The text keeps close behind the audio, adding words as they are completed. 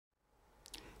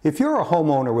If you're a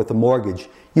homeowner with a mortgage,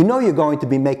 you know you're going to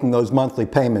be making those monthly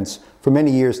payments for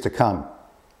many years to come.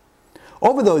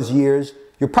 Over those years,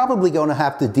 you're probably going to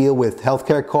have to deal with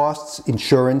healthcare costs,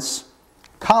 insurance,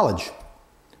 college,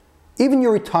 even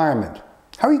your retirement.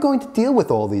 How are you going to deal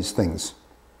with all these things?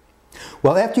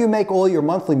 Well, after you make all your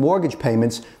monthly mortgage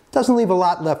payments, it doesn't leave a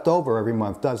lot left over every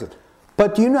month, does it?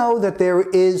 But do you know that there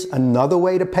is another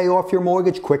way to pay off your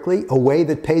mortgage quickly, a way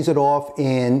that pays it off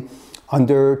in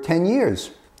under 10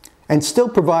 years and still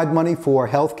provide money for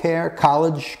health care,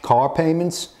 college, car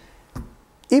payments,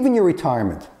 even your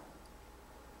retirement?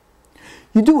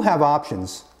 You do have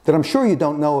options that I'm sure you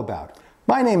don't know about.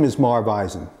 My name is Marv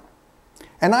Eisen,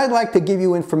 and I'd like to give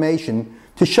you information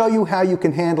to show you how you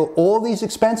can handle all these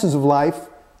expenses of life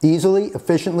easily,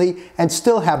 efficiently, and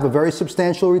still have a very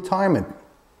substantial retirement.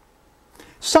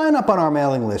 Sign up on our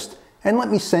mailing list and let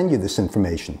me send you this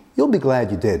information. You'll be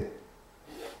glad you did.